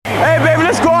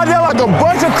a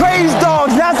bunch of crazy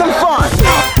dogs. Have some fun.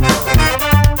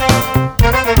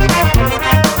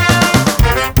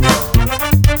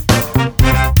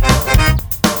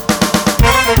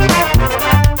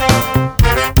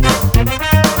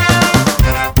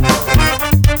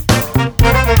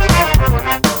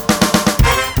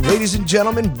 Ladies and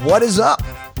gentlemen, what is up?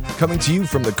 Coming to you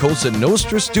from the Cosa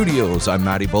Nostra Studios, I'm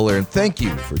Matty Buller, and thank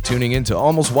you for tuning in to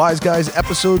Almost Wise Guys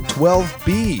episode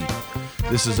 12B.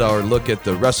 This is our look at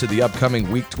the rest of the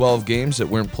upcoming Week 12 games that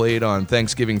weren't played on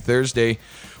Thanksgiving Thursday.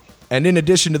 And in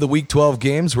addition to the Week 12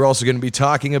 games, we're also going to be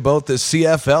talking about the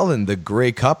CFL and the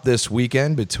Grey Cup this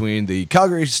weekend between the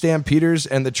Calgary Stampeders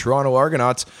and the Toronto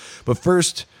Argonauts. But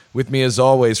first, with me as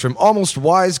always, from Almost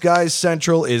Wise Guys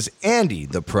Central is Andy,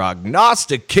 the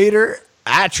prognosticator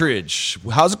Attridge.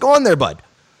 How's it going there, bud?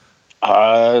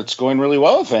 It's going really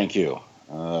well, thank you.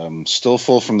 Still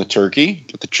full from the turkey,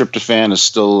 but the tryptophan is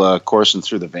still coursing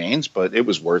through the veins, but it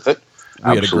was worth it.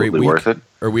 Absolutely worth it.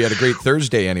 Or we had a great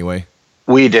Thursday anyway.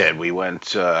 We did. We went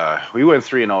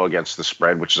 3-0 against the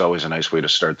spread, which is always a nice way to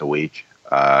start the week.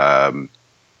 I'll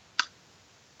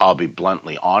be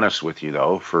bluntly honest with you,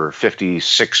 though. For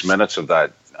 56 minutes of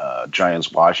that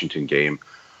Giants-Washington game,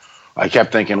 I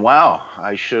kept thinking, wow,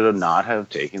 I should not have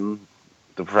taken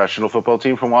the professional football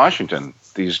team from Washington.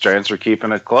 These Giants are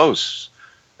keeping it close.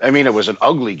 I mean, it was an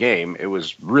ugly game. It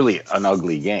was really an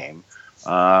ugly game.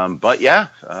 But yeah,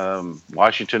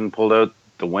 Washington pulled out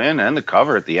the win and the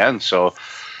cover at the end. So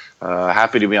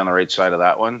happy to be on the right side of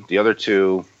that one. The other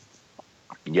two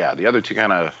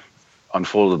kind of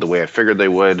unfolded the way I figured they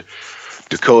would.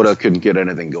 Dakota couldn't get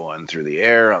anything going through the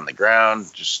air, on the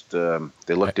ground. Just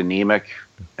they looked anemic.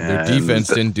 Their defense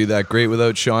didn't do that great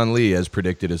without Sean Lee, as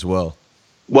predicted as well.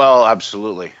 Well,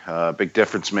 absolutely. Big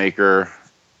difference maker.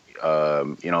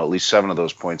 At least 7 of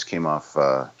those points came off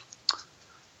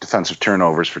defensive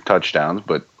turnovers for touchdowns.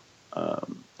 But,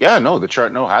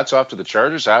 hats off to the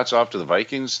Chargers, hats off to the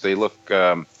Vikings. They look,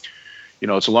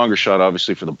 it's a longer shot,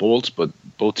 obviously, for the Bolts, but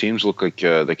both teams look like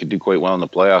they could do quite well in the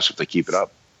playoffs if they keep it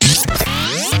up.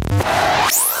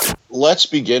 Let's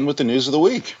begin with the news of the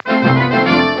week.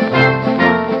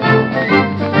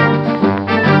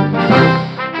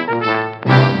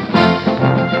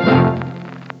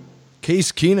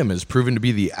 Case Keenum has proven to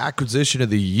be the acquisition of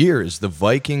the year as the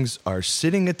Vikings are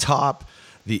sitting atop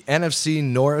the NFC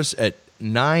North at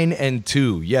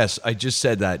 9-2. Yes, I just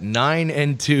said that,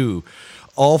 9-2.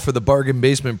 All for the bargain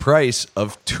basement price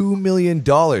of $2 million.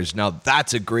 Now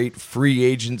that's a great free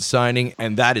agent signing,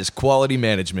 and that is quality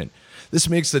management. This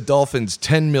makes the Dolphins'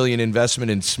 $10 million investment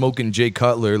in smoking Jay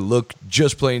Cutler look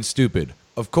just plain stupid.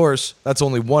 Of course, that's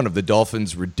only one of the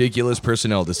Dolphins' ridiculous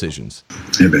personnel decisions.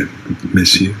 Hey babe,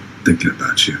 miss you, thinking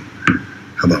about you.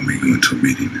 How about me going to a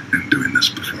meeting and doing this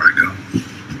before I go?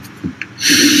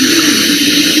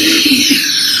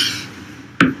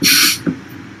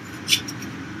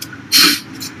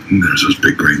 There's those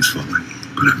big rains falling,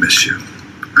 but I miss you.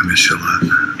 I miss you a lot.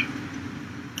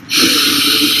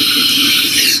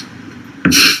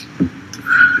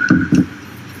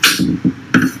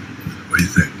 What do you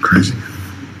think? Crazy?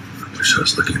 I wish I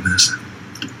was looking at this.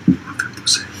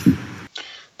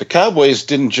 The Cowboys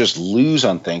didn't just lose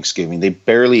on Thanksgiving, they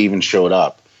barely even showed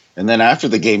up. And then after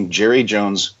the game, Jerry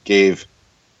Jones gave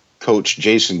coach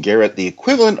Jason Garrett the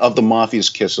equivalent of the Mafia's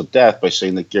kiss of death by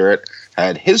saying that Garrett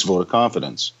had his vote of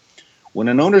confidence. When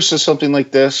an owner says something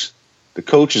like this, the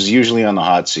coach is usually on the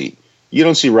hot seat. You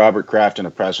don't see Robert Kraft in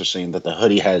a presser saying that the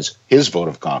hoodie has his vote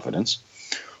of confidence.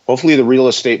 Hopefully the real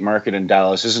estate market in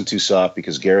Dallas isn't too soft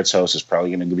because Garrett's house is probably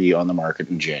going to be on the market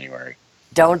in January.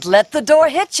 Don't let the door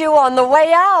hit you on the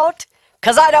way out,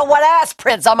 because I don't want ass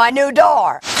prints on my new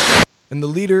door. And the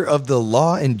leader of the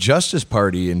Law and Justice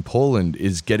Party in Poland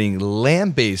is getting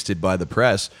lambasted by the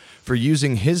press for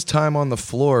using his time on the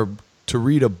floor to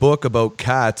read a book about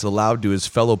cats aloud to his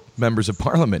fellow members of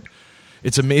parliament.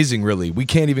 It's amazing, really. We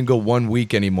can't even go 1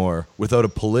 week anymore without a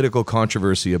political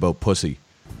controversy about pussy.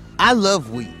 I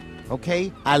love weed,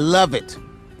 okay? I love it.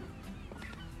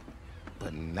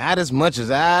 But not as much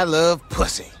as I love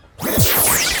pussy.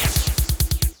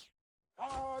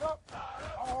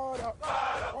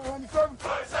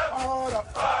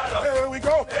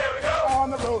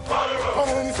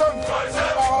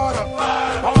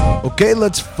 Okay,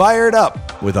 let's fire it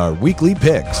up with our weekly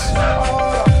picks.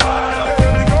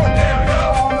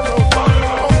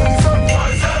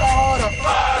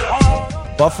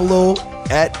 Buffalo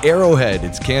at Arrowhead.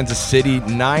 It's Kansas City,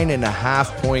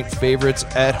 9.5-point favorites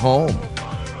at home.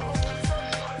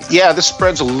 Yeah, this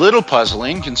spread's a little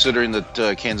puzzling considering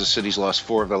that Kansas City's lost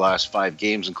 4 of their last 5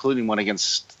 games, including one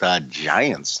against the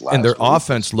Giants last And their week.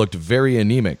 offense looked very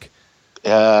anemic.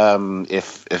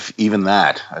 If even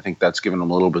that. I think that's given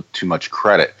them a little bit too much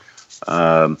credit.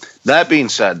 That being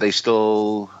said, they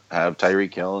still have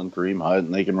Tyreek Hill and Kareem Hunt,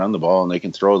 and they can run the ball and they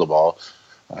can throw the ball.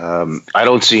 I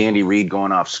don't see Andy Reid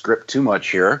going off script too much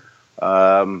here.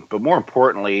 But more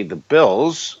importantly, the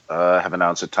Bills have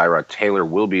announced that Tyrod Taylor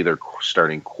will be their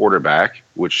starting quarterback,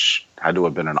 which had to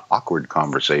have been an awkward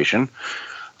conversation.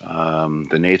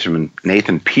 The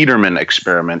Nathan Peterman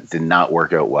experiment did not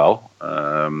work out well.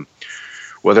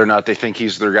 Whether or not they think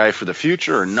he's their guy for the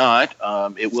future or not,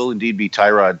 it will indeed be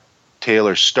Tyrod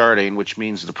Taylor starting, which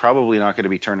means they're probably not going to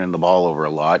be turning the ball over a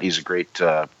lot. He's a great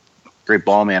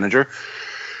ball manager.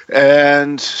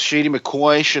 And Shady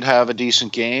McCoy should have a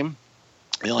decent game.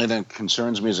 The only thing that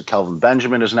concerns me is that Kelvin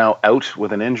Benjamin is now out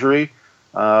with an injury,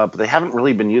 but they haven't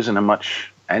really been using him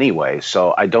much anyway,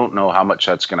 so I don't know how much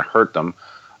that's going to hurt them.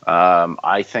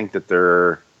 I think that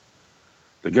they're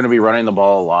going to be running the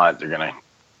ball a lot. They're going to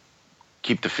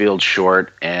keep the field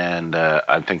short, and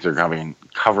I think they're covering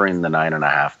the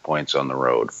 9.5 points on the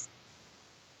road.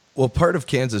 Well, part of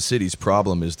Kansas City's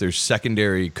problem is their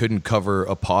secondary couldn't cover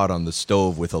a pot on the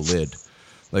stove with a lid.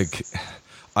 Like,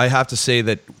 I have to say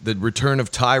that the return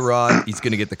of Tyrod, he's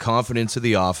going to get the confidence of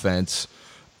the offense.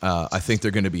 I think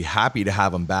they're going to be happy to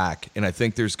have him back, and I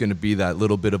think there's going to be that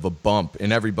little bit of a bump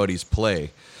in everybody's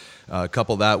play.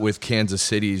 Couple that with Kansas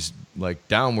City's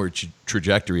downward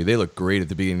trajectory. They look great at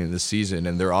the beginning of the season,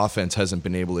 and their offense hasn't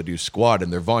been able to do squat,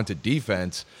 and their vaunted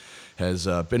defense has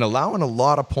been allowing a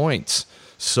lot of points.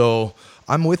 So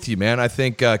I'm with you, man. I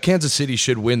think Kansas City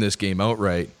should win this game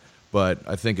outright, but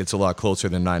I think it's a lot closer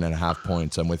than 9.5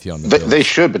 points. I'm with you on the Bills. They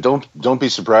should, but don't be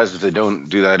surprised if they don't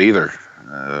do that either.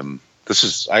 I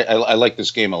like this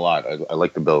game a lot. I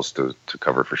like the Bills to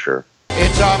cover for sure.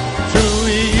 It's up to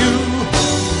you,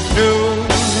 New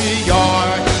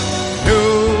York,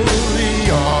 New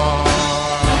York.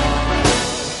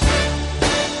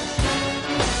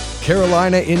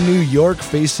 Carolina in New York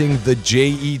facing the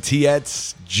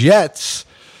Jets.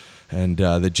 And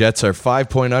the Jets are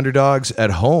 5-point underdogs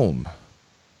at home.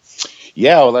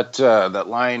 Yeah, well, that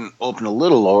line opened a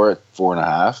little lower at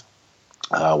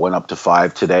 4.5. Went up to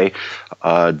 5 today.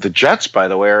 The Jets, by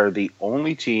the way, are the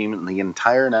only team in the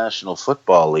entire National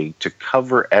Football League to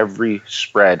cover every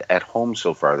spread at home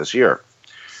so far this year.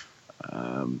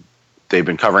 They've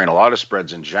been covering a lot of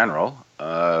spreads in general.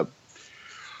 I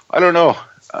don't know.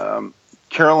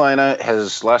 Carolina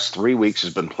last 3 weeks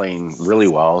has been playing really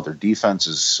well. Their defense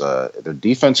is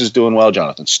doing well.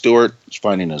 Jonathan Stewart is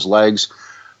finding his legs.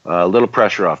 A little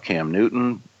pressure off Cam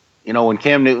Newton. You know, when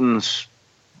Cam Newton's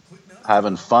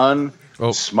having fun,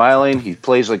 smiling, he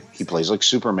plays like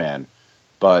Superman.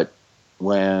 But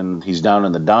when he's down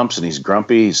in the dumps and he's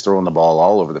grumpy, he's throwing the ball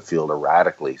all over the field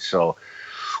erratically. So,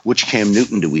 which Cam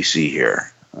Newton do we see here?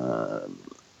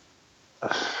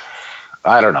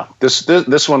 I don't know.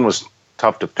 This one was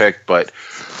tough to pick, but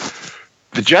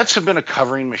the Jets have been a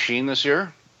covering machine this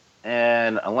year,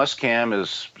 and unless Cam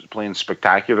is playing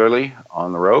spectacularly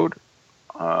on the road,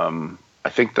 I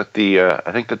think that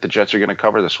the Jets are going to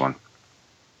cover this one.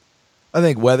 I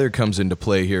think weather comes into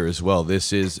play here as well.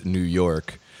 This is New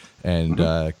York, and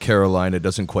Carolina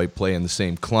doesn't quite play in the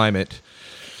same climate.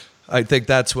 I think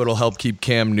that's what will help keep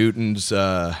Cam Newton's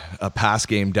a pass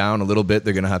game down a little bit.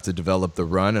 They're going to have to develop the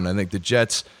run, and I think the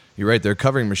Jets, you're right, they're a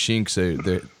covering machine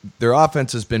because their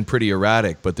offense has been pretty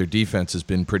erratic, but their defense has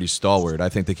been pretty stalwart. I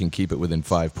think they can keep it within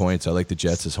 5 points. I like the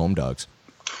Jets as home dogs.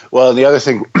 Well, the other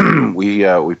thing we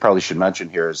probably should mention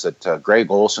here is that Greg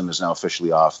Olsen is now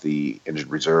officially off the injured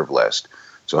reserve list.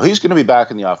 So he's going to be back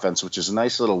in the offense, which is a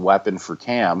nice little weapon for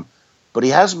Cam, but he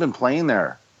hasn't been playing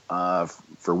there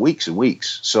for weeks and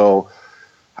weeks. So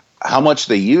how much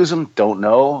they use him, don't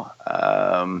know.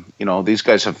 These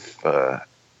guys have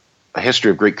a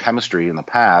history of great chemistry in the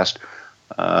past.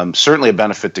 Certainly a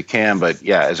benefit to Cam, but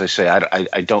yeah, as I say,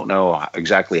 I don't know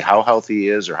exactly how healthy he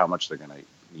is or how much they're going to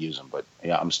use him. But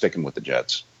yeah, I'm sticking with the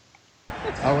Jets.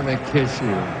 I want to kiss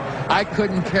you. I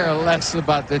couldn't care less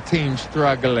about the team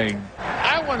struggling.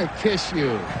 I want to kiss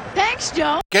you. Thanks,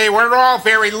 Joe. Okay, we're all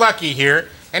very lucky here,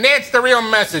 and that's the real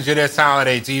message of this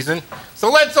holiday season. So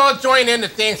let's all join in the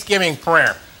Thanksgiving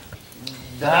prayer.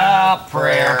 The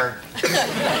prayer.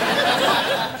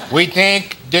 We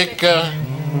thank Ditka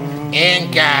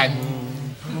and God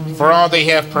for all they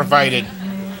have provided,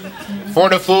 for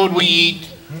the food we eat,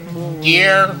 the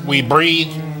air we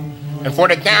breathe, and for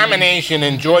the domination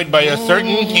enjoyed by a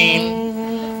certain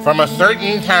team from a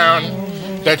certain town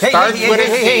that starts with a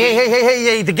C.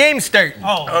 Hey, the game's starting.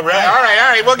 All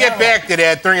right. We'll get back to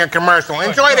that during a commercial.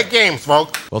 Enjoy the games,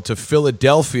 folks. Well, to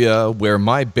Philadelphia, where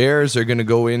my Bears are going to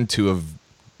go into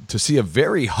to see a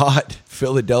very hot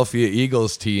Philadelphia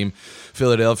Eagles team.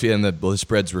 Philadelphia, and the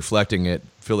spread's reflecting it.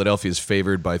 Philadelphia is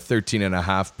favored by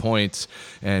 13.5 points.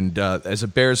 And as a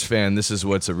Bears fan, this is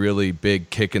what's a really big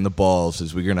kick in the balls,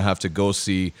 is we're going to have to go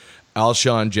see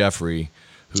Alshon Jeffrey,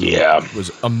 who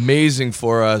was amazing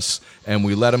for us, and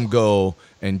we let him go.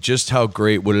 And just how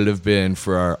great would it have been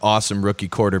for our awesome rookie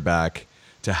quarterback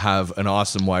to have an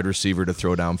awesome wide receiver to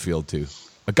throw downfield to?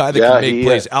 A guy that can make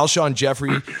plays. Alshon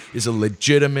Jeffrey is a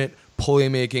legitimate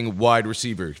playmaking wide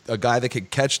receiver, a guy that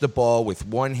could catch the ball with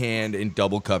one hand in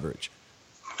double coverage.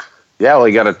 Yeah, well,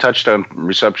 he got a touchdown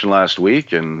reception last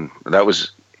week, and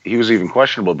he was even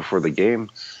questionable before the game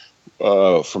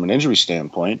from an injury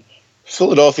standpoint.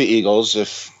 Philadelphia Eagles, in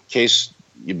case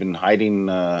you've been hiding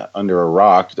under a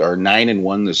rock, are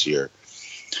 9-1 this year.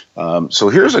 So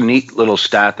here's a neat little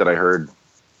stat that I heard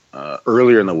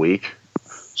earlier in the week.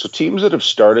 So teams that have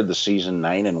started the season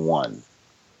 9-1,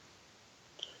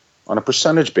 on a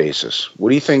percentage basis, what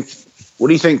do you think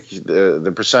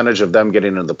the percentage of them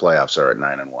getting into the playoffs are at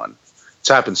 9-1? It's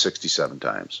happened 67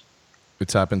 times.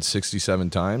 It's happened 67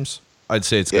 times? I'd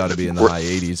say it's got to be in the high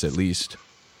 80s at least.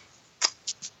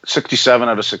 67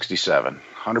 out of 67.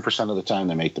 100% of the time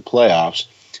they make the playoffs.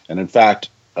 And in fact,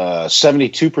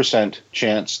 72%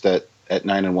 chance that at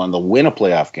 9-1 they'll win a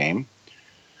playoff game.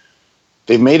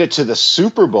 They've made it to the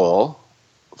Super Bowl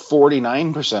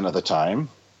 49% of the time.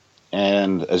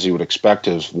 And as you would expect,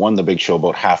 has won the Big Show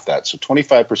about half that. So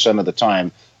 25% of the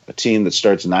time, a team that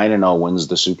starts 9-0 wins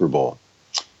the Super Bowl.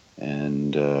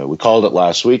 And we called it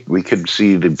last week. We could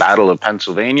see the Battle of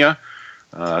Pennsylvania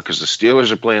because the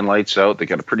Steelers are playing lights out. They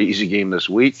got a pretty easy game this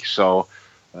week. So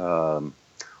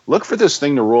look for this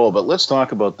thing to roll. But let's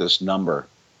talk about this number.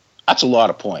 That's a lot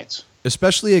of points.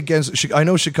 Especially against, I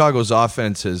know Chicago's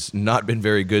offense has not been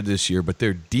very good this year, but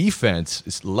their defense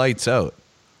is lights out.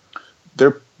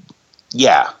 They're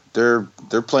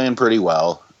playing pretty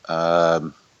well.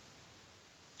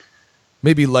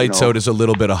 Maybe lights out is a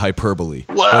little bit of hyperbole.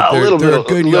 Well, they're a little bit of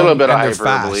they're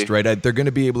hyperbole. fast, right? They're going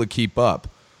to be able to keep up.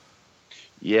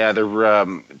 Yeah,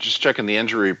 they're just checking the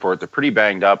injury report. They're pretty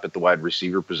banged up at the wide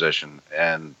receiver position,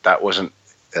 and that wasn't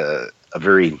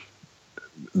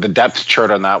the depth chart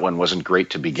on that one wasn't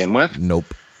great to begin with.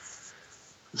 Nope.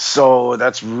 So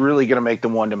that's really going to make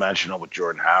them one-dimensional with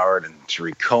Jordan Howard and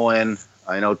Tariq Cohen.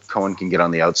 I know Cohen can get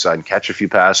on the outside and catch a few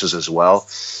passes as well.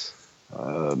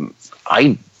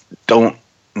 I don't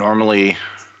normally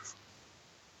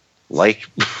like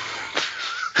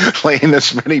playing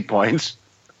this many points,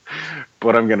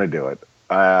 but I'm going to do it.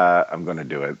 I'm going to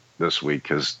do it this week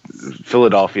because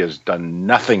Philadelphia has done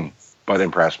nothing but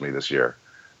impress me this year.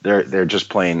 They're just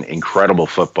playing incredible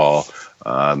football.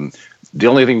 The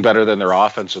only thing better than their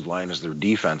offensive line is their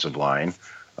defensive line.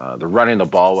 They're running the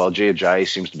ball well. Jay Ajayi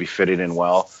seems to be fitting in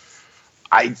well.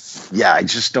 I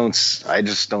just don't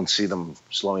see them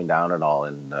slowing down at all.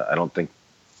 And I don't think.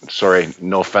 Sorry,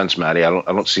 no offense, Matty. I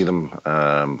don't see them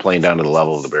playing down to the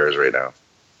level of the Bears right now.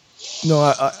 No,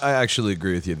 I actually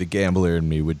agree with you. The gambler in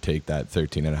me would take that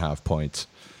 13.5 points.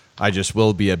 I just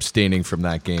will be abstaining from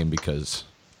that game because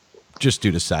just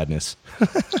due to sadness.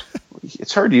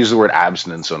 It's hard to use the word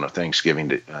abstinence on a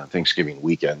Thanksgiving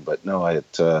weekend, but no,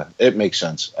 it makes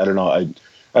sense. I don't know.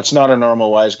 That's not a normal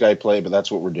wise guy play, but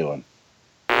that's what we're doing.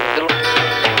 Baby,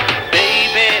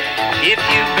 if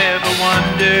you've ever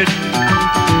wondered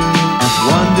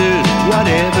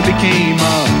whatever became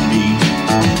of me,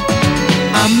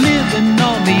 I'm living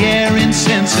on the air in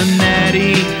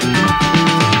Cincinnati,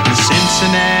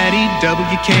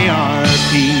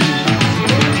 WKRP.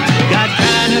 Got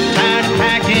kind of tired of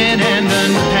packing and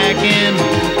unpacking,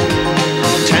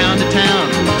 town to town,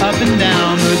 up and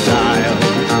down the dial.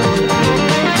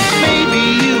 Maybe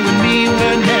you and me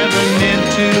were never meant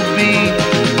to be.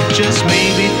 Just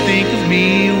maybe think of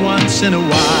me once in a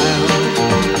while.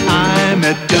 I'm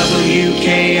at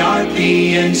WKRP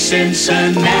in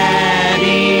Cincinnati.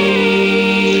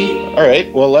 All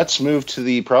right, well, let's move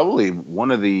to probably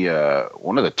one of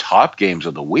the top games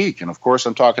of the week, and of course,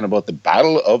 I'm talking about the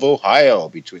Battle of Ohio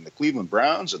between the Cleveland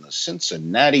Browns and the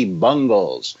Cincinnati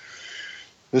Bengals.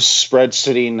 This spread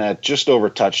sitting at just over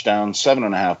touchdown,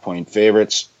 7.5-point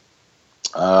favorites.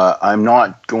 I'm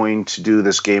not going to do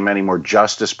this game any more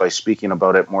justice by speaking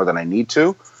about it more than I need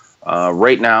to.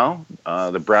 Right now,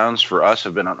 the Browns for us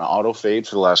have been on auto fade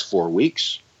for the last 4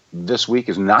 weeks. This week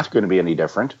is not going to be any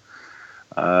different.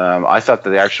 I thought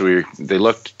that they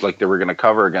looked like they were going to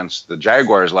cover against the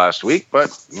Jaguars last week,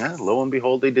 but yeah, lo and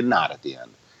behold, they did not at the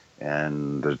end.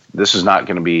 And this is not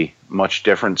going to be much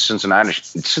different.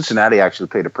 Cincinnati actually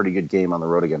played a pretty good game on the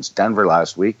road against Denver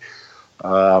last week,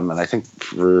 and I think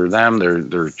for them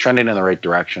they're trending in the right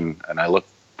direction. And I look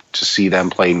to see them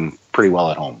playing pretty well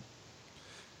at home.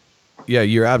 Yeah,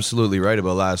 you're absolutely right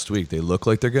about last week. They look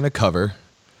like they're going to cover,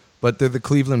 but they're the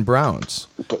Cleveland Browns.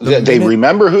 They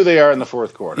remember who they are in the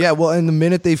fourth quarter. Yeah, well, and the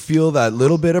minute they feel that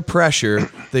little bit of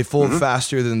pressure, they fold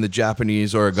faster than the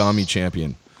Japanese origami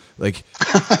champion. Like,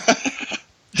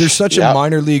 they're such a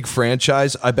minor league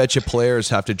franchise. I bet you players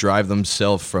have to drive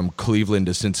themselves from Cleveland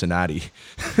to Cincinnati.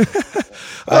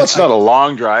 Well, it's not a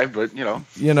long drive, but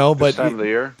but this time of the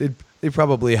year, they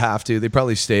probably have to. They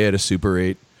probably stay at a Super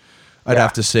 8. I'd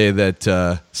have to say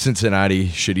that Cincinnati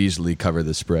should easily cover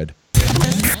the spread.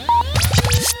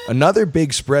 Another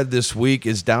big spread this week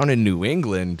is down in New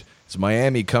England as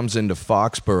Miami comes into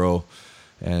Foxborough,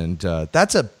 and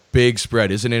that's a big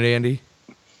spread, isn't it, Andy?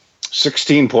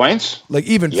 16 points? Like,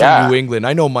 even from New England.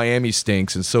 I know Miami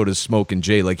stinks, and so does Smoke and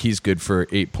Jay. Like, he's good for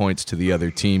 8 points to the other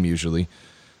team usually.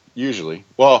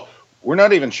 Well, we're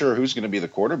not even sure who's going to be the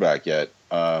quarterback yet.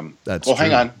 That's true.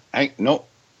 Hang on.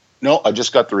 No, I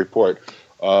just got the report.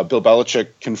 Bill Belichick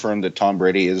confirmed that Tom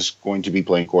Brady is going to be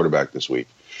playing quarterback this week.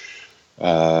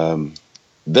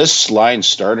 This line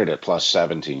started at plus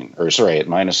 17, at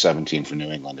minus 17 for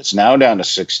New England. It's now down to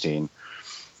 16.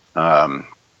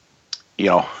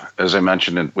 As I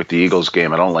mentioned with the Eagles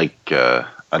game, I don't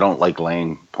like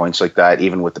laying points like that,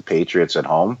 even with the Patriots at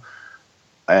home.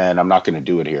 And I'm not going to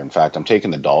do it here. In fact, I'm taking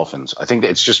the Dolphins. I think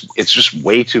that it's just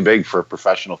way too big for a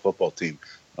professional football team.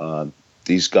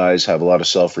 These guys have a lot of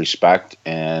self-respect,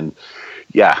 and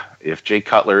if Jay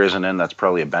Cutler isn't in, that's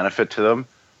probably a benefit to them.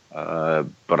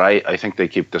 But I think they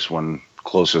keep this one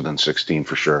closer than 16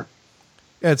 for sure.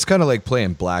 Yeah, it's kind of like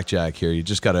playing blackjack here. You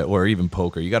just got to, or even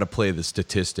poker, you got to play the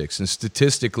statistics. And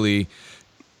statistically,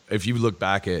 if you look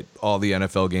back at all the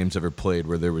NFL games ever played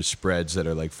where there was spreads that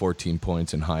are like 14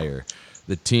 points and higher,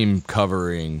 the team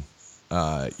covering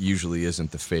usually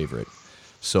isn't the favorite.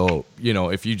 So,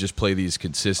 if you just play these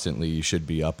consistently, you should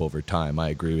be up over time. I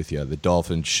agree with you. The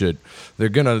Dolphins they're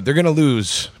gonna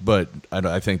lose, but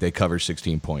I think they cover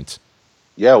 16 points.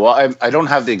 Yeah, well, I don't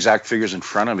have the exact figures in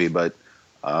front of me, but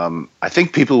I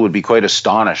think people would be quite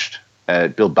astonished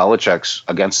at Bill Belichick's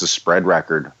against the spread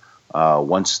record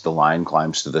once the line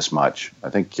climbs to this much. I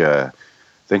think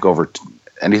over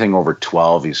anything over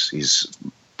 12, he's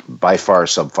by far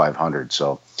sub 500.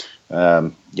 So.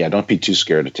 Don't be too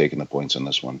scared of taking the points on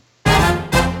this one.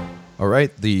 All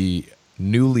right, the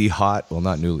newly hot, well,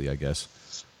 not newly, I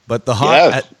guess, but the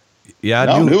hot,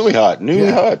 newly hot.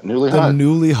 The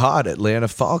newly hot Atlanta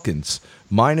Falcons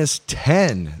minus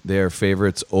 10. They're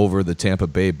favorites over the Tampa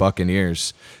Bay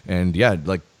Buccaneers, and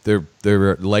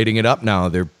they're lighting it up now.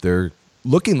 They're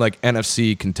looking like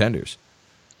NFC contenders.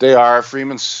 They are.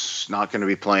 Freeman's not going to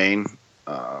be playing.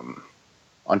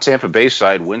 On Tampa Bay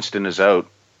side, Winston is out.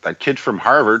 That kid from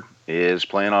Harvard is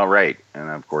playing all right.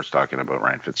 And, of course, talking about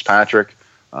Ryan Fitzpatrick.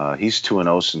 He's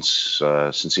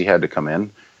 2-0 since he had to come in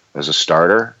as a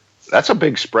starter. That's a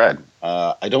big spread.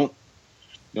 A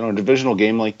divisional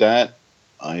game like that,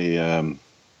 I'm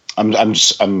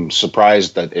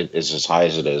surprised that it is as high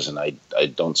as it is, and I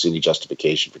don't see any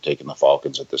justification for taking the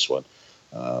Falcons at this one.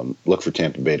 Look for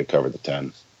Tampa Bay to cover the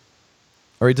 10.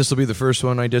 All right, this will be the first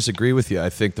one I disagree with you.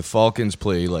 I think the Falcons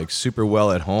play super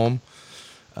well at home.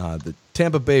 The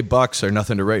Tampa Bay Bucks are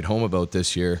nothing to write home about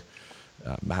this year.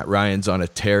 Matt Ryan's on a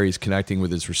tear. He's connecting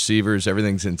with his receivers.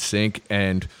 Everything's in sync.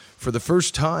 And for the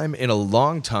first time in a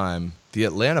long time, the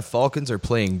Atlanta Falcons are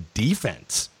playing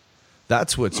defense.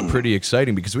 That's what's pretty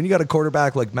exciting, because when you got a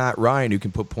quarterback like Matt Ryan who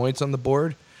can put points on the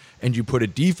board, and you put a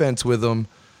defense with him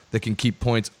that can keep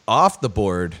points off the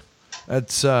board,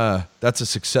 that's a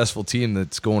successful team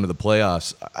that's going to the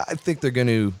playoffs. I think they're going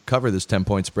to cover this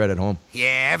 10-point spread at home.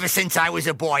 Yeah, ever since I was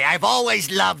a boy, I've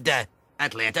always loved the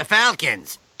Atlanta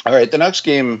Falcons. All right, the next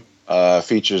game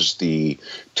features the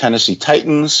Tennessee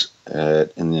Titans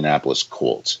at Indianapolis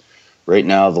Colts. Right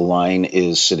now, the line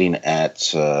is sitting at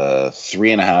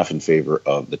 3.5 in favor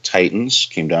of the Titans.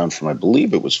 Came down from, I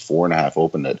believe it was 4.5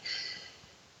 opened at.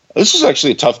 This is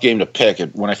actually a tough game to pick.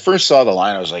 When I first saw the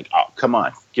line, I was like, oh, come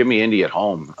on, give me Indy at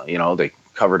home. They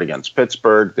covered against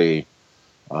Pittsburgh. They've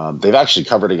actually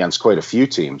covered against quite a few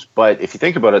teams. But if you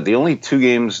think about it, the only two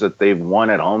games that they've won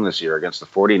at home this year are against the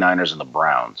 49ers and the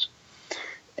Browns.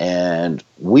 And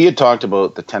we had talked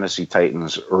about the Tennessee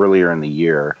Titans earlier in the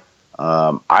year.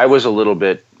 I was a little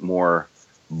bit more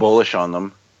bullish on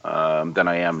them than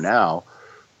I am now.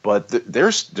 But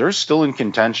they're still in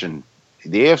contention.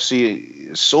 The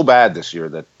AFC is so bad this year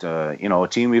that a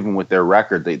team even with their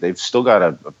record, they've still got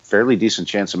a fairly decent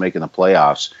chance of making the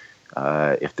playoffs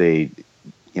if they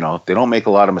don't make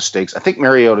a lot of mistakes. I think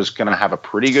Mariota's going to have a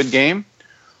pretty good game.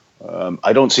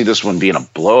 I don't see this one being a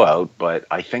blowout, but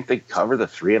I think they cover the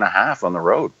 3.5 on the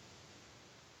road.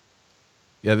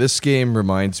 Yeah, this game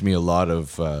reminds me a lot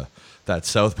of that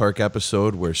South Park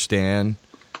episode where Stan,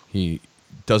 he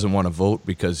doesn't want to vote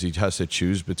because he has to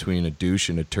choose between a douche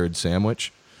and a turd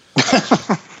sandwich.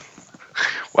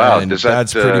 Wow, and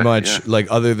that's pretty much like,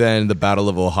 other than the Battle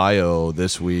of Ohio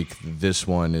this week, this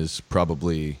one is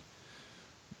probably,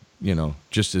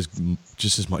 just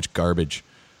as much garbage.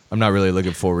 I'm not really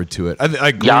looking forward to it. I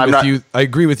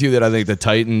agree with you that I think the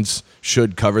Titans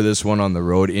should cover this one on the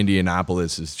road.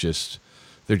 Indianapolis is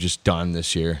they're just done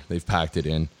this year. They've packed it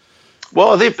in.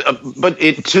 Well,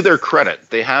 to their credit,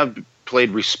 they have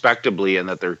played respectably in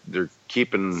that they're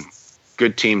keeping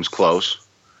good teams close.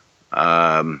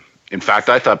 In fact,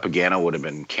 I thought Pagano would have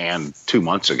been canned 2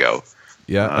 months ago.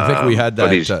 Yeah, I think we had that.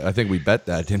 I think we bet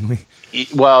that, didn't we?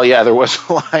 Well, yeah, there was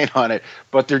a line on it,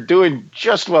 but they're doing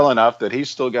just well enough that he's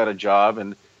still got a job.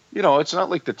 And, it's not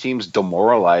like the team's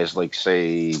demoralized, like,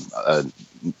 say,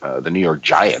 the New York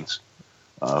Giants,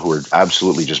 who are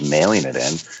absolutely just mailing it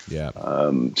in. Yeah.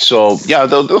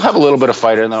 They'll have a little bit of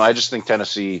fight in them. I just think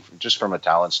Tennessee, just from a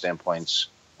talent standpoint,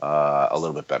 a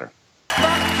little bit better.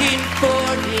 Fucking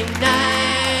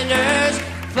 49ers,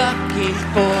 fucking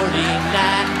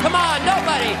 49. Come on,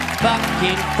 nobody.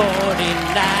 Fucking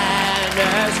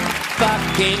 49ers,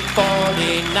 fucking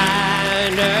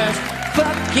 49ers,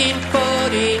 fucking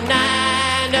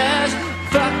 49ers,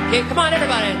 fucking. Come on,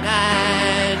 everybody.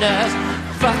 Niners,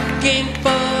 fucking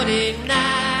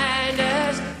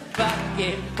 49ers,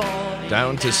 fucking 49ers.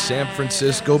 Down to San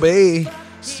Francisco Bay.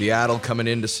 Seattle coming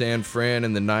into San Fran,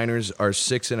 and the Niners are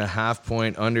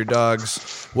 6.5-point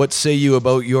underdogs. What say you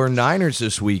about your Niners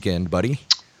this weekend, buddy?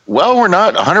 Well, we're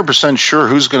not 100% sure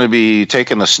who's going to be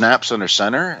taking the snaps under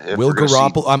center. Will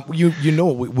Garoppolo?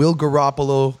 Will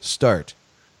Garoppolo start?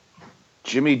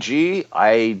 Jimmy G,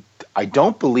 I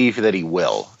don't believe that he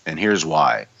will, and here's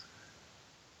why.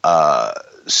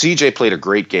 CJ played a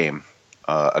great game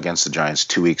against the Giants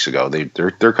 2 weeks ago.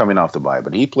 They're coming off the bye,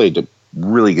 but he played a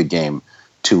really good game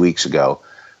 2 weeks ago.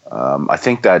 I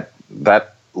think that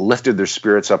lifted their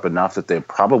spirits up enough that they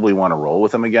probably want to roll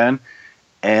with him again.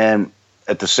 And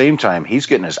at the same time, he's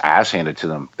getting his ass handed to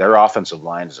them. Their offensive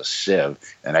line is a sieve,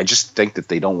 and I just think that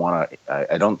they don't want to.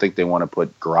 I don't think they want to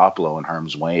put Garoppolo in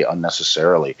harm's way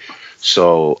unnecessarily.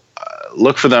 So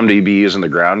look for them to be using the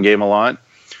ground game a lot.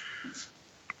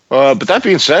 But that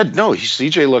being said, no,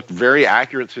 CJ looked very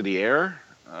accurate through the air,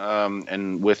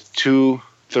 and with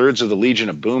 2/3 of the Legion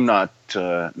of Boom not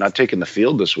taking the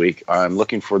field this week, I'm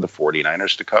looking for the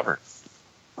 49ers to cover.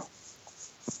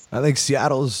 I think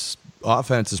Seattle's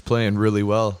offense is playing really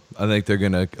well. I think they're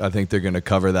gonna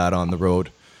cover that on the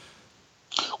road.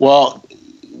 Well,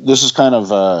 this is kind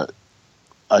of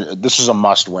this is a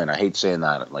must win. I hate saying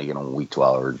that, like, week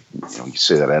 12, or you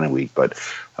say that any week, but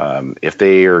if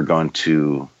they are going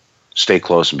to stay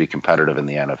close and be competitive in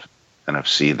the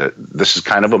NFC, that this is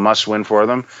kind of a must win for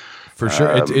them. For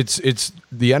sure, it's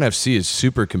the NFC is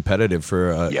super competitive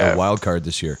for a wild card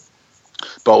this year.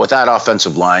 But with that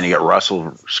offensive line, you got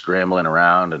Russell scrambling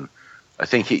around, and I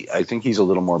think he's a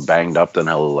little more banged up than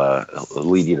he'll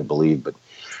lead you to believe. But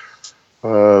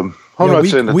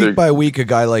week by week, a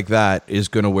guy like that is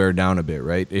going to wear down a bit,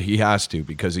 right? He has to,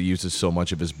 because he uses so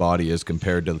much of his body as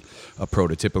compared to a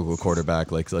prototypical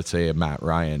quarterback, like, let's say, a Matt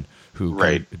Ryan, who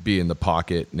can be in the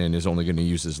pocket and is only going to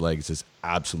use his legs as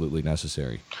absolutely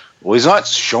necessary. Well, he's not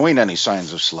showing any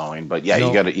signs of slowing, but yeah, no.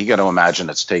 you got to imagine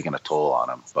it's taking a toll on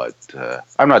him. But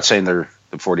I'm not saying the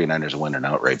 49ers are winning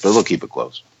outright, but they'll keep it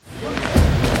close.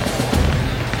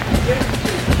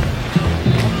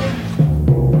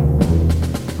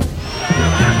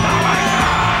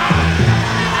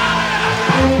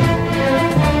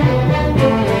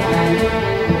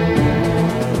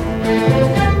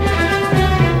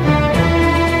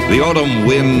 The autumn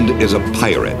wind is a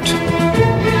pirate,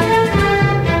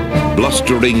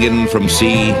 blustering in from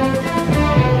sea.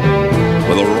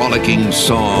 With a rollicking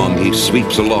song he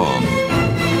sweeps along,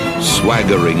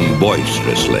 swaggering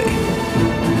boisterously.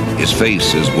 His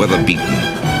face is weather-beaten.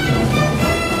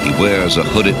 He wears a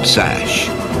hooded sash,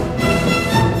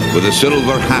 with a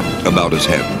silver hat about his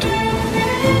head,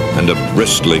 and a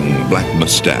bristling black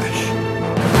mustache.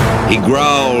 He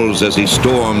growls as he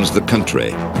storms the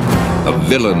country, a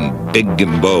villain big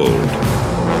and bold,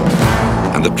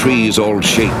 and the trees all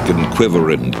shake and quiver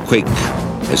and quake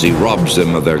as he robs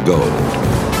them of their gold.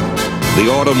 The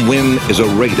autumn wind is a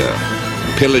raider,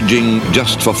 pillaging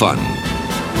just for fun.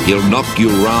 He'll knock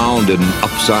you round and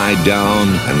upside down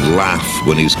and laugh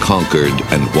when he's conquered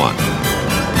and won.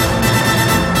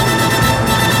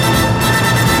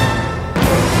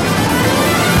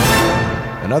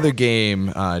 Another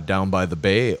game down by the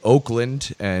bay,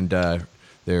 Oakland and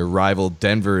Their rival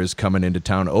Denver is coming into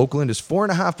town. Oakland is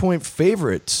 4.5-point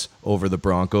favorites over the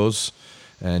Broncos.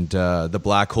 And the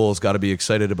Black Hole's got to be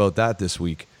excited about that this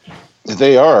week.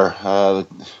 They are.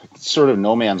 Sort of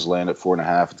no man's land at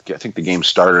 4.5. I think the game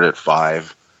started at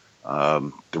 5.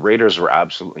 The Raiders were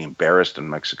absolutely embarrassed in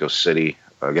Mexico City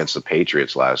against the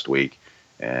Patriots last week.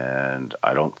 And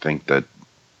I don't think that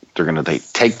they're going to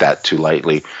take that too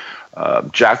lightly.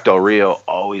 Jack Del Rio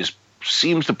always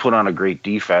seems to put on a great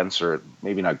defense, or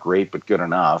maybe not great, but good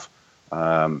enough.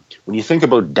 When you think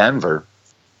about Denver,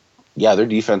 yeah, their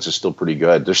defense is still pretty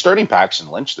good. They're starting Paxton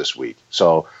Lynch this week,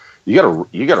 so you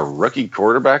got a rookie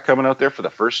quarterback coming out there for the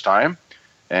first time,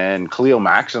 and Khalil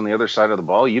Mack's on the other side of the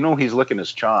ball. You know he's licking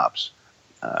his chops.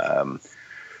 The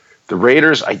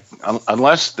Raiders,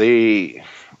 unless they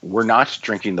were not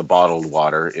drinking the bottled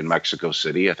water in Mexico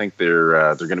City, I think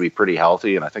they're going to be pretty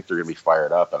healthy, and I think they're going to be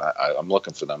fired up. And I'm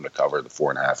looking for them to cover the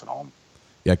 4.5 at home.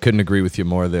 Yeah, I couldn't agree with you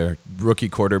more there. Rookie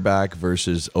quarterback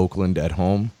versus Oakland at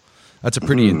home. That's a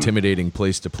pretty intimidating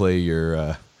place to play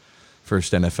your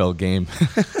first NFL game.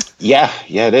 Yeah,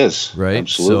 it is. Right?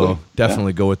 Absolutely. So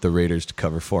definitely go with the Raiders to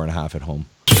cover 4.5 at home.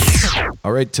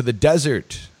 All right, to the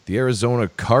desert. The Arizona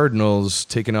Cardinals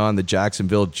taking on the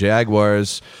Jacksonville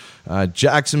Jaguars.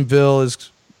 Jacksonville is,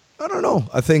 I don't know.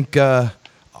 I think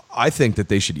that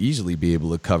they should easily be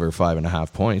able to cover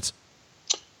 5.5 points.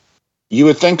 You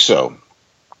would think so.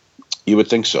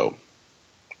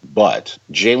 But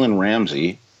Jalen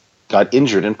Ramsey got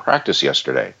injured in practice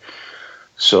yesterday.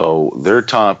 So their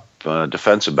top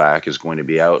defensive back is going to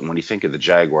be out. And when you think of the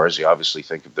Jaguars, you obviously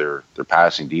think of their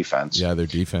passing defense. Yeah, their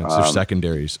defense. Their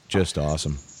secondary is just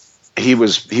awesome. He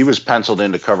was penciled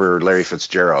in to cover Larry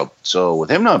Fitzgerald. So with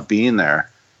him not being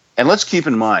there, and let's keep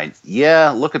in mind,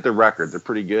 look at their record. They're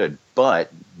pretty good.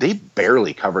 But they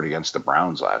barely covered against the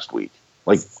Browns last week.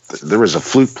 Like, there was a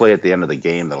fluke play at the end of the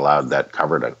game that allowed that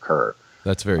cover to occur.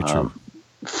 That's very true.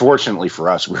 Fortunately for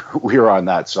us, we were on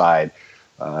that side.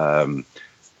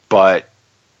 But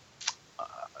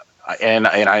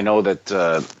I know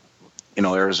that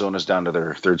Arizona's down to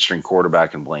their third string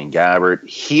quarterback in Blaine Gabbert.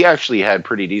 He actually had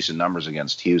pretty decent numbers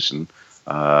against Houston.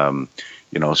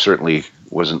 Certainly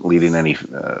wasn't leading any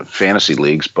fantasy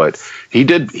leagues, but he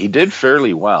did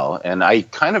fairly well, and I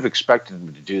kind of expected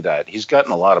him to do that. He's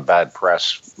gotten a lot of bad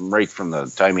press right from the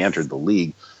time he entered the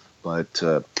league, but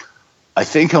I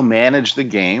think he'll manage the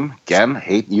game. Again,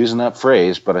 hate using that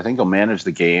phrase, but I think he'll manage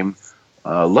the game.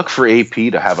 Look for AP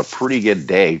to have a pretty good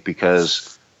day,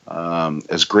 because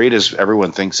as great as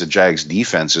everyone thinks the Jags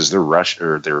defense is, their rush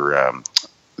or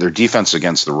their defense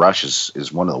against the rush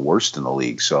is one of the worst in the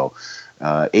league. So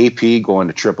AP going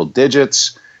to triple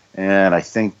digits, and I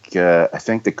think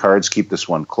the Cards keep this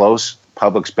one close.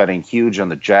 Public's betting huge on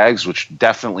the Jags, which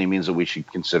definitely means that we should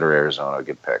consider Arizona a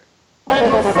good pick.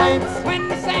 When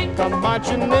the Saints come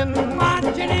marching in,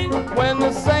 when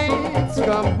the Saints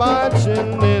come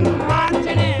marching in,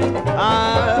 I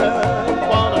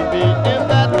wanna be in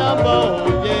that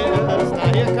number, yes.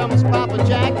 Now here comes Papa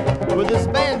Jack with his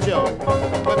banjo.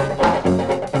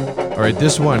 All right,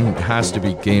 this one has to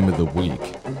be game of the week.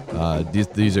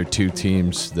 These are two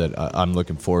teams that I'm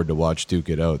looking forward to watch duke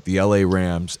it out. The LA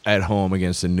Rams at home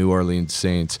against the New Orleans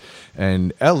Saints,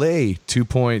 and LA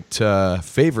 2-point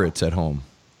favorites at home.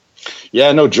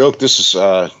 Yeah, no joke. This is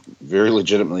very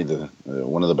legitimately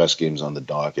one of the best games on the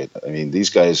docket. I mean, these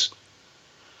guys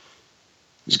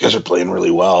are playing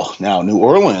really well. Now, New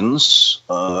Orleans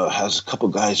has a couple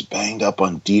guys banged up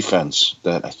on defense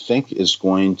that I think is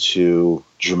going to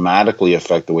dramatically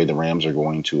affect the way the Rams are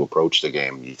going to approach the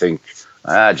game. You think,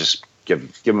 just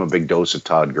give them a big dose of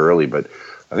Todd Gurley, but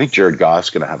I think Jared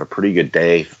Goff's going to have a pretty good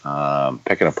day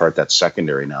picking apart that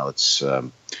secondary now.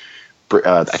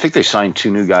 I think they signed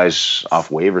 2 new guys off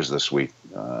waivers this week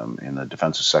in the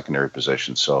defensive secondary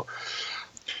position. So,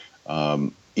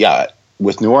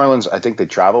 with New Orleans, I think they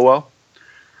travel well.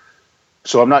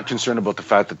 So I'm not concerned about the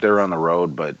fact that they're on the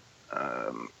road, but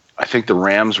I think the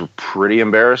Rams were pretty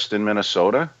embarrassed in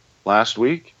Minnesota last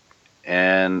week,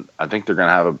 and I think they're going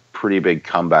to have a pretty big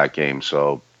comeback game.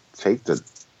 So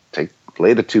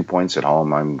lay the 2 points at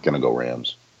home. I'm going to go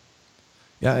Rams.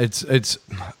 Yeah, I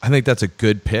think that's a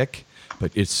good pick,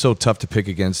 but it's so tough to pick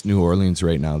against New Orleans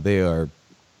right now. They are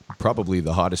probably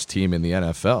the hottest team in the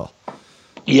NFL.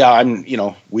 Yeah,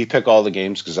 we pick all the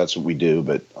games because that's what we do,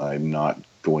 but I'm not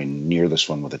going near this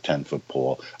one with a 10-foot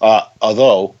pole.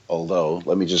 Although,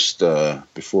 let me just,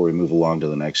 before we move along to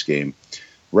the next game,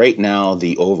 right now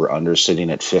the over-under is sitting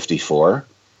at 54.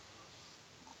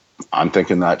 I'm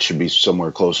thinking that should be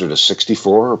somewhere closer to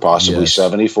 64 or possibly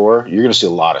 74. You're going to see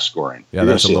a lot of scoring. Yeah, You're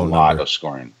going to see a lot number of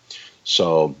scoring.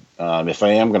 So if I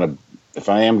am going to if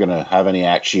I am going to have any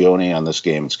actione on this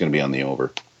game, it's going to be on the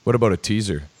over. What about a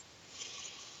teaser?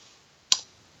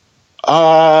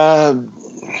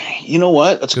 You know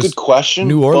what? That's a good question.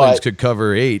 New Orleans could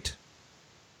cover 8.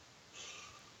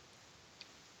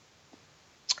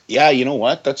 Yeah, you know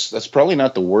what? That's probably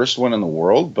not the worst one in the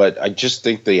world, but I just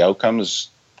think the outcome is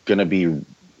going to be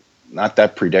not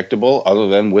that predictable. Other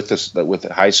than with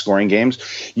the high scoring games,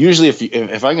 usually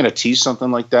if I'm going to tease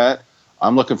something like that,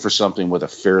 I'm looking for something with a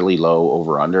fairly low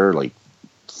over under, like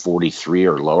 43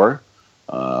 or lower.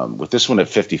 With this one at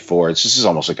 54, this is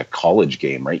almost like a college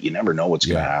game, right? You never know what's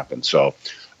going to happen. So,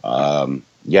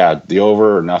 the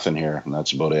over or nothing here, and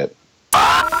that's about it.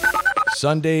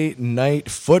 Sunday night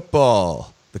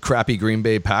football. The crappy Green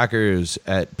Bay Packers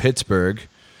at Pittsburgh.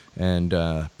 And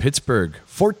Pittsburgh,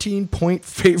 14-point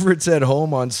favorites at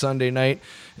home on Sunday night.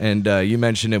 And you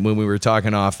mentioned it when we were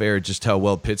talking off air, just how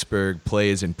well Pittsburgh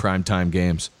plays in primetime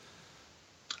games.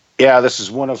 Yeah, this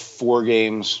is one of 4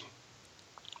 games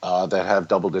that have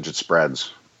double-digit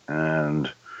spreads. And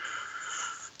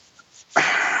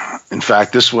in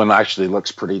fact, this one actually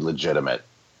looks pretty legitimate.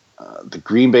 The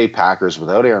Green Bay Packers,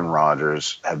 without Aaron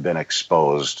Rodgers, have been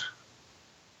exposed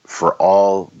for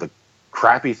all the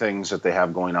crappy things that they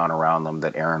have going on around them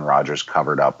that Aaron Rodgers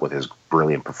covered up with his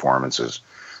brilliant performances.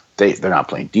 They're not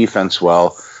playing defense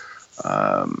well.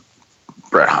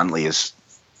 Brett Hundley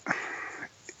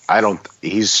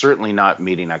he's certainly not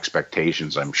meeting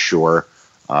expectations, I'm sure,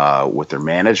 with their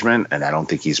management, and I don't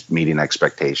think he's meeting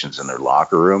expectations in their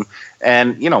locker room.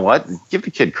 And you know what? Give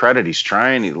the kid credit. He's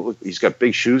trying. He's got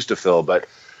big shoes to fill, but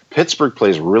Pittsburgh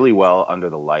plays really well under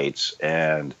the lights,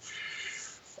 and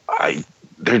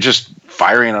they're just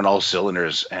firing on all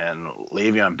cylinders. And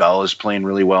Le'Veon Bell is playing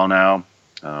really well now.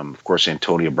 Of course,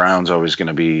 Antonio Brown's always going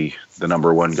to be the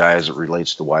number one guy as it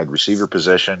relates to wide receiver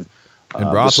position. And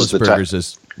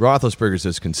Roethlisberger's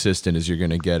as consistent as you're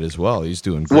going to get as well. He's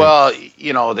doing great. Well,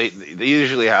 you know, they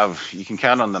usually have, you can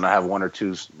count on them to have 1 or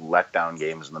 2 letdown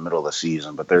games in the middle of the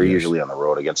season, but they're usually on the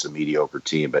road against a mediocre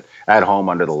team. But at home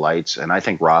under the lights, and I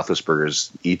think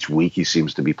Roethlisberger's, each week he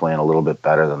seems to be playing a little bit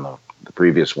better than the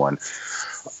previous one.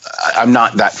 I'm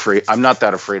not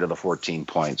that afraid of the 14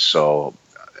 points. So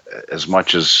as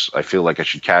much as I feel like I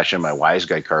should cash in my wise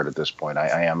guy card at this point,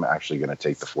 I am actually going to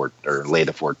take lay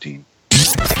the 14.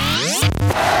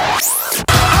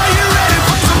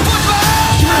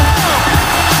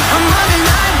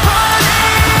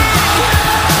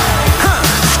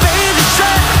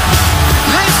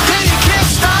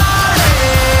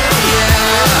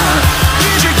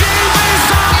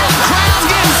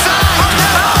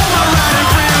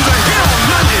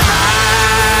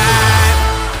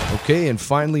 Okay, and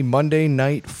finally, Monday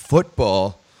Night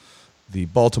Football. The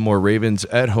Baltimore Ravens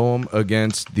at home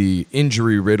against the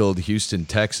injury-riddled Houston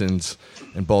Texans,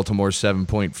 and Baltimore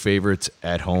 7-point favorites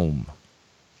at home.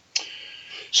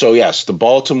 So yes, the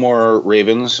Baltimore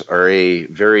Ravens are a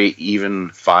very even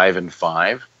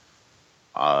 5-5.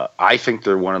 I think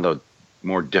they're one of the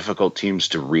more difficult teams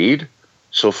to read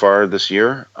so far this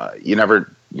year. You're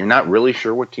not really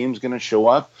sure what team's going to show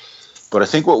up, but I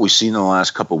think what we've seen in the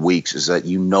last couple of weeks is that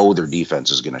their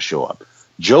defense is going to show up.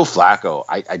 Joe Flacco,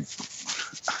 I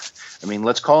mean,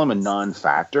 let's call him a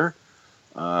non-factor.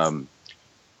 3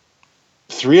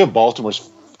 of Baltimore's,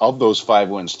 of those 5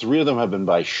 wins, 3 of them have been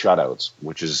by shutouts,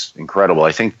 which is incredible.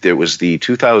 I think it was the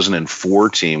 2004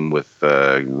 team with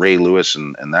Ray Lewis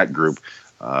and that group.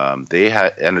 They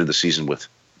had ended the season with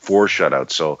 4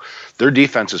 shutouts. So their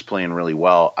defense is playing really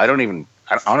well.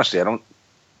 Honestly, I don't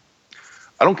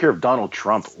care if Donald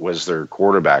Trump was their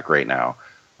quarterback right now.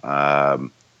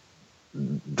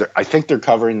 I think they're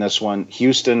covering this one.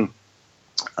 Houston,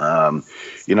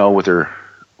 with their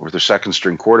second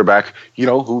string quarterback,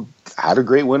 who had a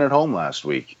great win at home last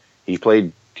week. He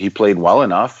played well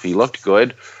enough. He looked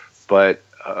good, but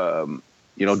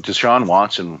Deshaun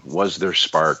Watson was their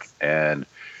spark, and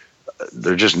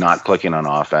they're just not clicking on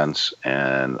offense.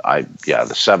 And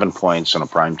the 7 points in a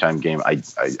primetime game, I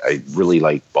really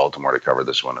like Baltimore to cover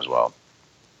this one as well.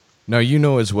 Now, you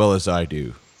know as well as I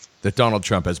do that Donald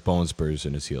Trump has bone spurs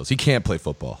in his heels. He can't play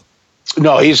football.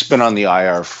 No, he's been on the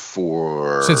IR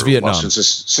since Vietnam, since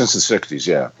the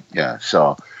 60s. Yeah.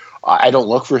 So I don't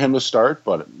look for him to start,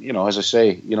 but as I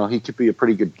say, he could be a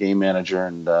pretty good game manager,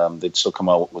 and they'd still come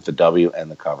out with the W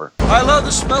and the cover. I love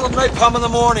the smell of napalm in the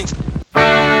morning.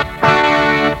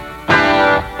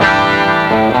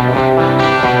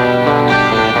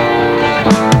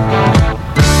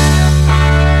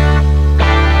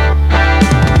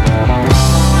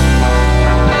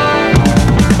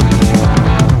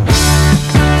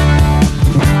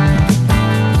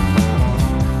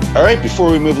 All right,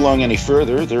 before we move along any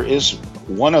further, there is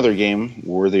one other game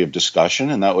worthy of discussion,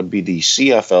 and that would be the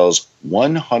CFL's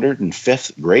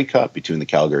 105th Grey Cup between the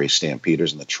Calgary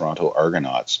Stampeders and the Toronto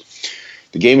Argonauts.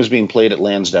 The game is being played at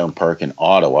Lansdowne Park in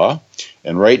Ottawa,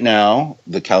 and right now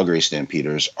the Calgary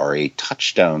Stampeders are a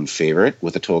touchdown favorite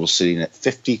with a total sitting at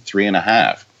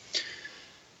 53.5.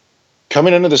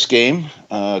 Coming into this game,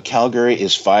 Calgary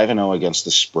is 5-0 against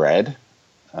the spread,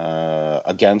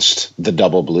 against the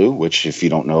Double Blue, which, if you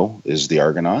don't know, is the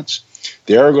Argonauts.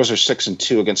 The Argos are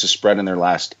 6-2 against the spread in their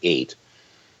last 8.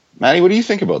 Matty, what do you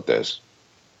think about this?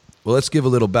 Well, let's give a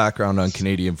little background on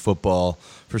Canadian football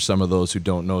for some of those who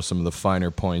don't know some of the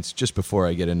finer points just before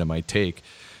I get into my take.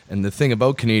 And the thing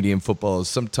about Canadian football is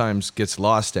sometimes gets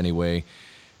lost anyway.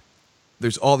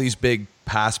 There's all these big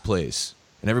pass plays,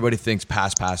 and everybody thinks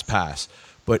pass, pass, pass.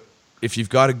 But if you've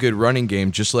got a good running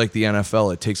game, just like the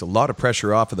NFL, it takes a lot of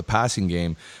pressure off of the passing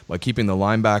game by keeping the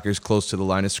linebackers close to the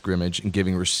line of scrimmage and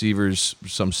giving receivers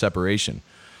some separation.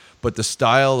 But the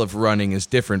style of running is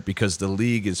different because the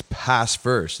league is pass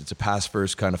first. It's a pass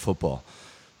first kind of football.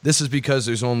 This is because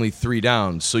there's only 3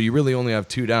 downs, so you really only have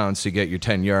 2 downs to get your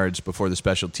 10 yards before the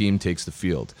special team takes the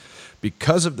field.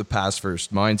 Because of the pass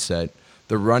first mindset,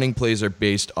 the running plays are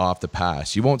based off the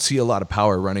pass. You won't see a lot of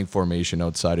power running formation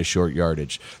outside of short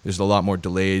yardage. There's a lot more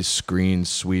delays, screens,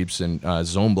 sweeps, and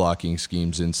zone blocking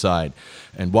schemes inside.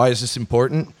 And why is this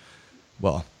important?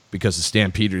 Well, because the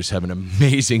Stampeders have an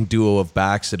amazing duo of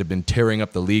backs that have been tearing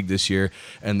up the league this year,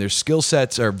 and their skill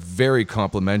sets are very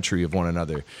complementary of one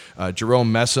another.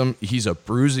 Jerome Messam, he's a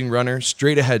bruising runner,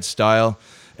 straight ahead style,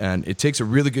 and it takes a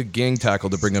really good gang tackle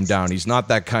to bring him down. He's not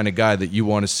that kind of guy that you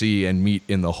want to see and meet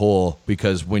in the hole,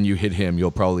 because when you hit him, you'll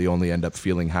probably only end up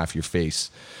feeling half your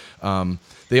face.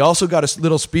 They also got a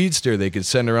little speedster they could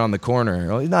send around the corner.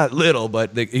 Well, he's not little,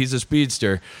 but he's a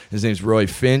speedster. His name's Roy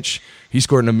Finch. He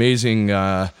scored an amazing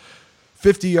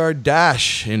 50-yard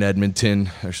dash in Edmonton.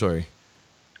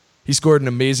 He scored an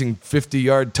amazing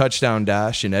 50-yard touchdown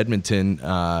dash in Edmonton,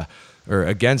 or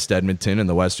against Edmonton in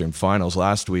the Western Finals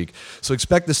last week. So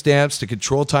expect the Stamps to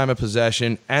control time of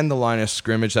possession and the line of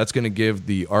scrimmage. That's going to give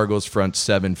the Argos front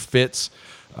 7 fits.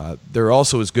 They're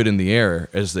also as good in the air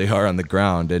as they are on the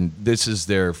ground, and this is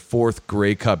their 4th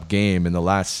Grey Cup game in the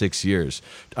last 6 years.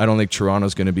 I don't think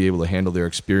Toronto's going to be able to handle their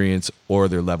experience or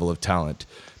their level of talent.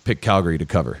 Pick Calgary to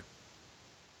cover.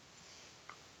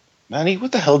 Manny,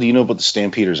 what the hell do you know about the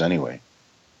Stampeders anyway?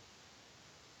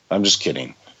 I'm just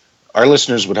kidding. Our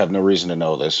listeners would have no reason to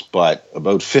know this, but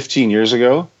about 15 years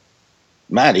ago,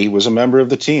 Matty was a member of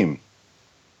the team.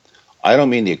 I don't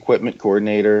mean the equipment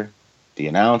coordinator, the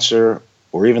announcer,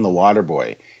 or even the water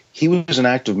boy. He was an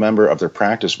active member of their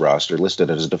practice roster listed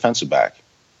as a defensive back.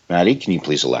 Matty, can you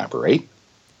please elaborate?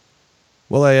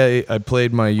 Well, I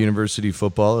played my university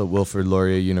football at Wilfrid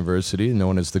Laurier University,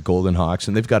 known as the Golden Hawks,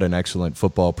 and they've got an excellent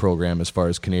football program as far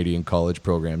as Canadian college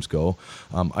programs go.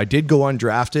 I did go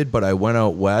undrafted, but I went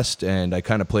out west, and I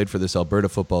kind of played for this Alberta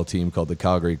football team called the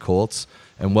Calgary Colts.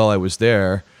 And while I was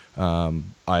there,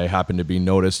 I happened to be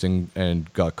noticed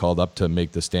and got called up to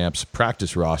make the Stamps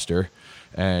practice roster.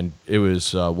 And it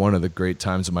was one of the great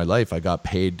times of my life. I got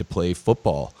paid to play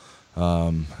football.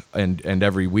 And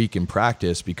every week in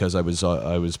practice, because I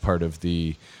was part of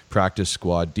the practice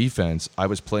squad defense, I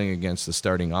was playing against the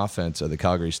starting offense of the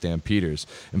Calgary Stampeders.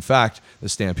 In fact, the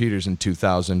Stampeders in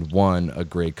 2000 won a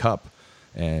Grey Cup,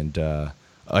 and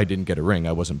I didn't get a ring.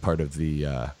 I wasn't part of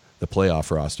the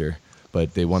playoff roster,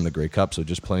 but they won the Grey Cup. So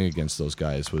just playing against those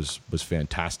guys was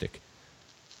fantastic.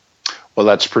 Well,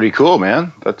 that's pretty cool,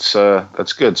 man. That's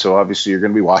good. So obviously you're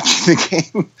going to be watching the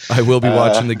game. I will be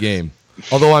watching the game.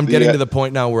 Although I'm getting to the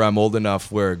point now where I'm old enough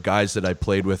where guys that I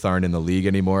played with aren't in the league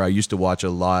anymore. I used to watch a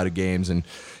lot of games, and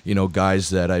guys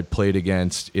that I played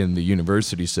against in the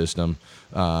university system,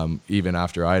 even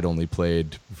after I'd only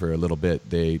played for a little bit,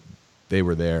 they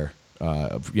were there.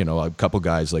 A couple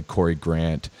guys like Corey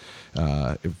Grant,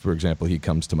 for example, he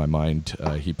comes to my mind.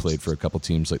 He played for a couple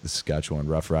teams like the Saskatchewan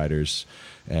Roughriders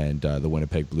and the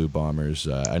Winnipeg Blue Bombers.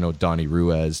 I know Donnie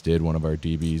Ruiz did, one of our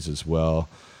DBs as well.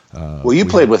 You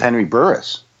played with Henry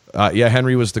Burris. Yeah,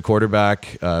 Henry was the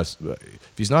quarterback. If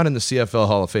he's not in the CFL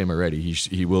Hall of Fame already,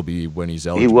 he will be when he's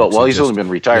eligible. He will. Well, he's only been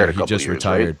retired a couple of years. He just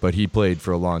retired, right? But he played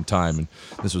for a long time, and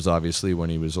this was obviously when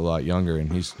he was a lot younger,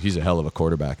 and he's a hell of a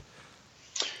quarterback.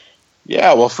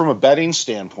 Yeah, well, from a betting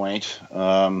standpoint,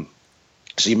 so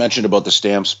you mentioned about the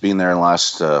Stamps being there in the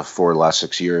last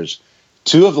 6 years.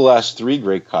 2 of the last 3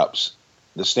 Grey Cups,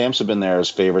 the Stamps have been there as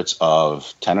favorites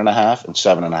of 10.5 and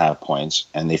 7.5 points,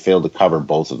 and they failed to cover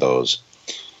both of those.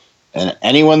 And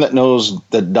anyone that knows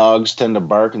that dogs tend to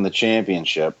bark in the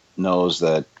championship knows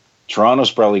that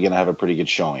Toronto's probably going to have a pretty good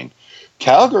showing.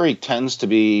 Calgary tends to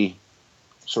be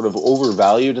sort of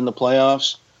overvalued in the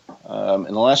playoffs.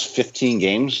 In the last 15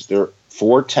 games, they're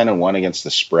 4-10-1 against the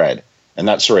spread. And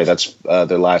that's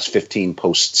their last 15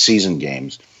 postseason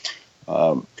games.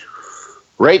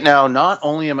 Right now, not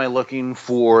only am I looking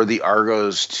for the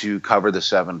Argos to cover the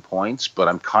 7 points, but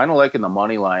I'm kind of liking the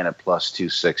money line at plus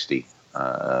 260.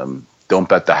 Don't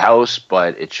bet the house,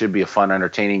 but it should be a fun,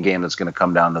 entertaining game that's going to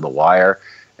come down to the wire.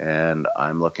 And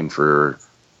I'm looking for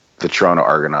the Toronto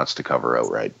Argonauts to cover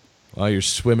outright. Well, you're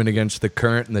swimming against the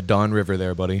current in the Don River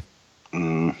there, buddy.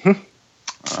 Mm-hmm.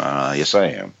 Yes, I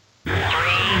am.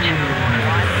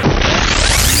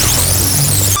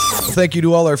 Thank you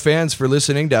to all our fans for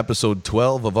listening to episode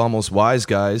 12 of Almost Wise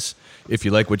Guys. If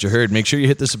you like what you heard, make sure you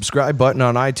hit the subscribe button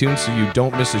on iTunes so you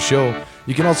don't miss a show.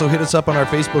 You can also hit us up on our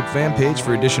Facebook fan page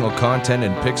for additional content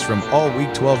and picks from all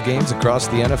Week 12 games across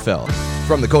the NFL.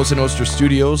 From the Cosa Nostra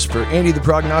studios, for Andy the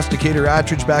Prognosticator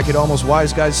Attridge back at Almost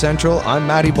Wise Guys Central, I'm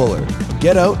Matty Buller.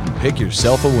 Get out and pick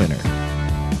yourself a winner.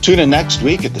 Tune in next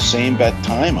week at the same bet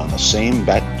time on the same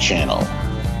bet channel.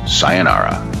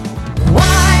 Sayonara.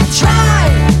 Why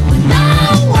try?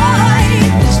 Now why?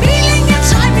 This feeling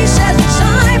inside me says it's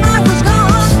time I was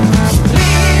gone.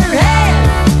 Clear head,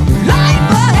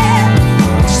 life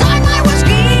ahead. It's time I was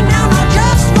keen, now I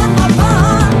just want my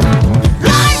fun.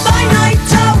 Fly by night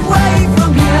away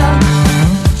from here.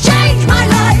 Change my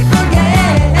life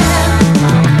again.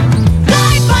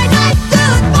 Fly by night,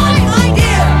 goodbye my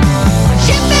dear. My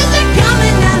ship isn't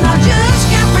coming and I just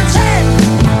can't pretend.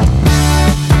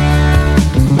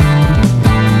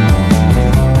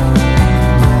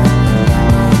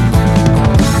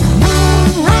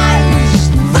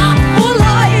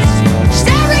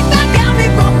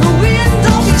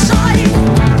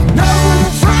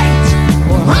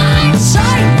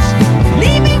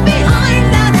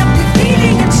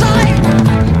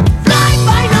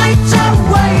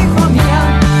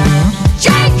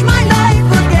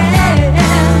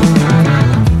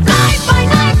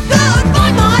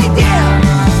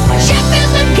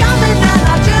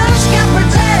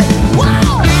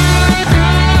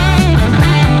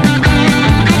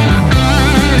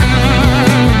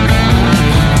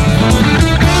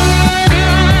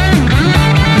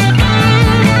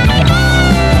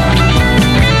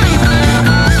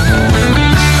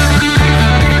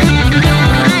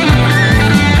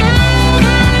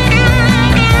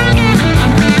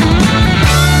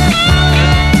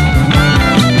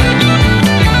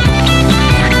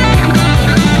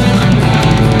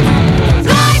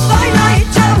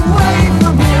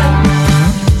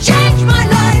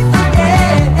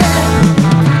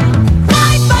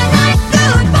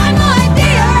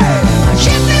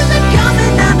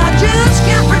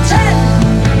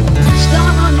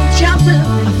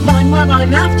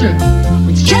 I'm after.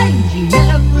 It's changing.